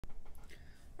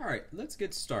All right, let's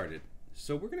get started.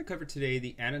 So we're going to cover today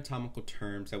the anatomical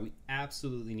terms that we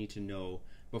absolutely need to know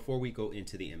before we go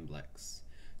into the MBLEx.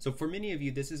 So for many of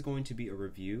you, this is going to be a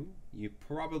review. You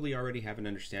probably already have an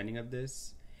understanding of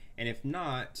this. And if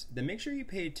not, then make sure you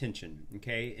pay attention,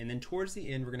 okay? And then towards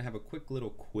the end, we're going to have a quick little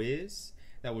quiz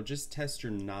that will just test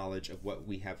your knowledge of what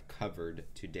we have covered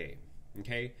today,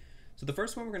 okay? So the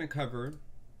first one we're going to cover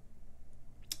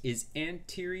is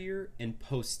anterior and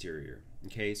posterior.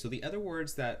 Okay, so the other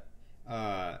words that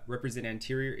represent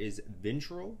anterior is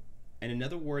ventral, and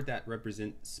another word that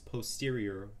represents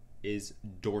posterior is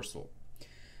dorsal.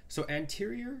 So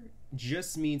anterior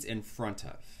just means in front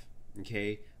of,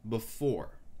 okay,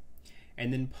 before.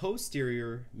 And then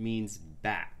posterior means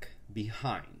back,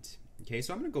 behind. Okay,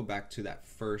 so I'm going to go back to that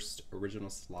first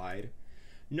original slide.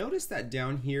 Notice that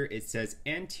down here it says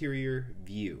anterior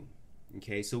view.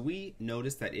 Okay, so we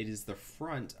notice that it is the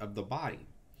front of the body.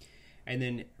 And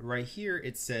then right here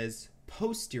it says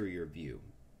posterior view.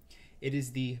 It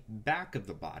is the back of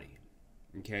the body.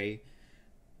 Okay,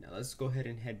 now let's go ahead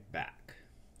and head back.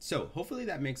 So hopefully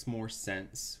that makes more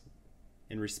sense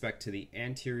in respect to the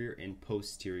anterior and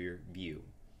posterior view.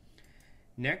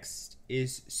 Next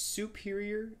is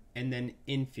superior and then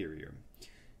inferior.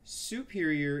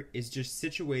 Superior is just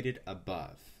situated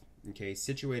above. Okay,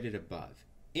 situated above.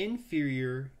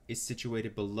 Inferior is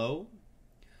situated below,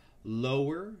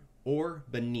 lower, or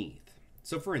beneath.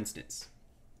 So for instance,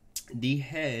 the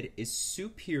head is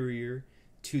superior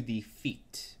to the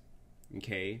feet.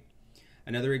 Okay.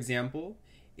 Another example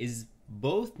is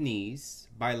both knees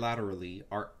bilaterally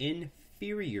are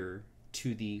inferior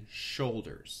to the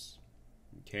shoulders.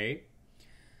 Okay.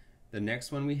 The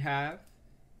next one we have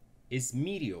is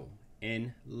medial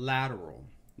and lateral.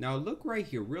 Now look right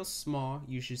here, real small,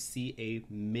 you should see a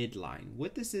midline.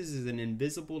 What this is an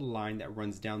invisible line that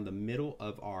runs down the middle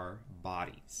of our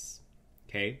bodies,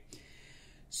 okay?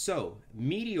 So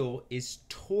medial is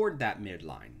toward that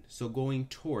midline, so going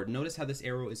toward. Notice how this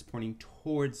arrow is pointing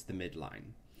towards the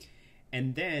midline.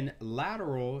 And then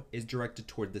lateral is directed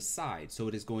toward the side, so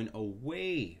it is going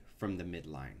away from the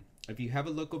midline. If you have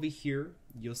a look over here,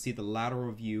 you'll see the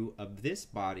lateral view of this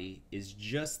body is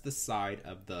just the side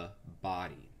of the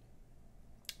body.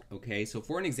 Okay, so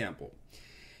for an example,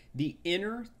 the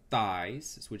inner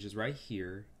thighs, which is right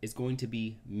here, is going to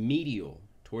be medial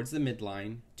towards the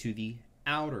midline to the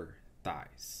outer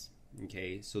thighs.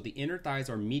 Okay, so the inner thighs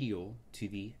are medial to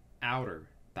the outer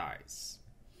thighs.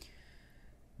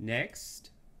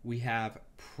 Next, we have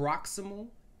proximal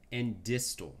and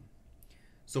distal.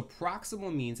 So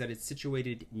proximal means that it's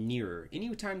situated nearer.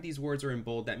 Anytime these words are in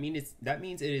bold, that means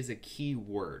it is a key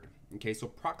word. Okay, so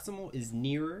proximal is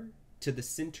nearer to the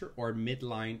center or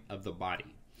midline of the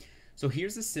body. So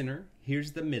here's the center,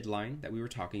 here's the midline that we were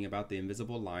talking about, the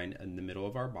invisible line in the middle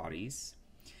of our bodies.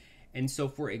 And so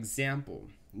for example,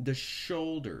 the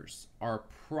shoulders are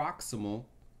proximal,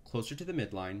 closer to the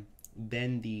midline,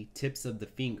 than the tips of the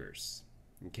fingers.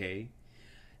 Okay,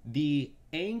 the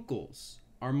ankles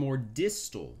are more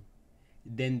distal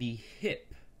than the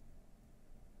hip.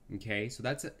 Okay, so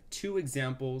that's two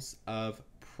examples of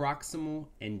proximal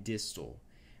and distal.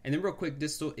 And then real quick,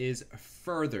 distal is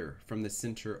further from the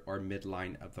center or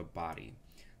midline of the body.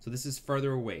 So this is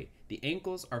further away. The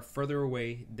ankles are further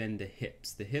away than the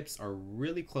hips. The hips are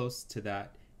really close to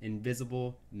that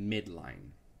invisible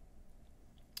midline.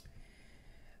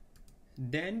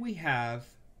 Then we have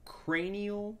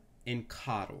cranial and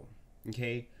caudal.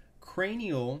 Okay,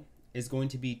 cranial is going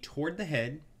to be toward the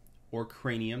head or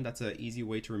cranium. That's an easy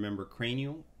way to remember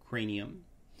cranial, cranium.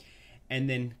 And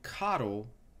then caudal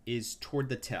is toward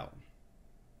the tail.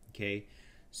 Okay,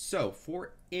 so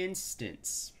for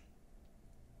instance,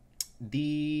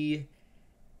 the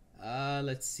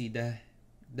let's see, the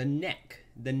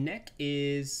neck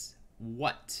is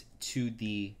what to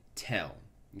the tail.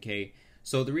 Okay,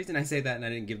 so the reason I say that and I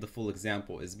didn't give the full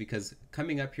example is because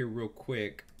coming up here real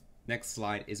quick, next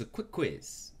slide is a quick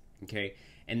quiz. Okay,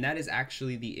 and that is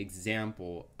actually the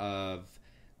example of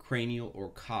cranial or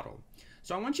caudal.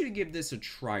 So I want you to give this a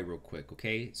try real quick,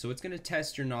 okay? So it's going to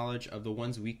test your knowledge of the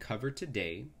ones we covered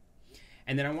today.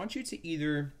 And then I want you to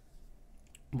either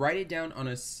write it down on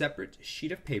a separate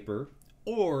sheet of paper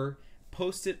or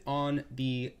post it on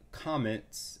the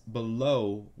comments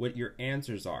below what your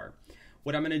answers are.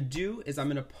 What I'm going to do is I'm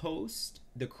going to post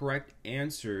the correct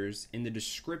answers in the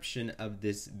description of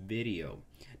this video.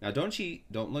 Now don't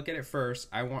cheat, don't look at it first.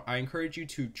 I encourage you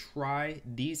to try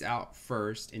these out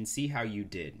first and see how you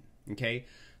did. Okay,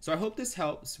 so I hope this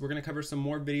helps. We're going to cover some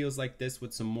more videos like this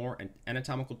with some more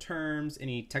anatomical terms,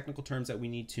 any technical terms that we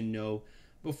need to know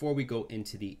before we go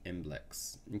into the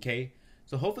MBLEx. Okay,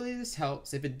 So hopefully this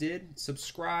helps. If it did,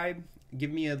 subscribe,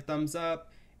 give me a thumbs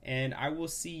up, and I will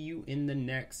see you in the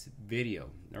next video.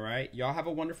 All right, y'all have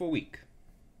a wonderful week.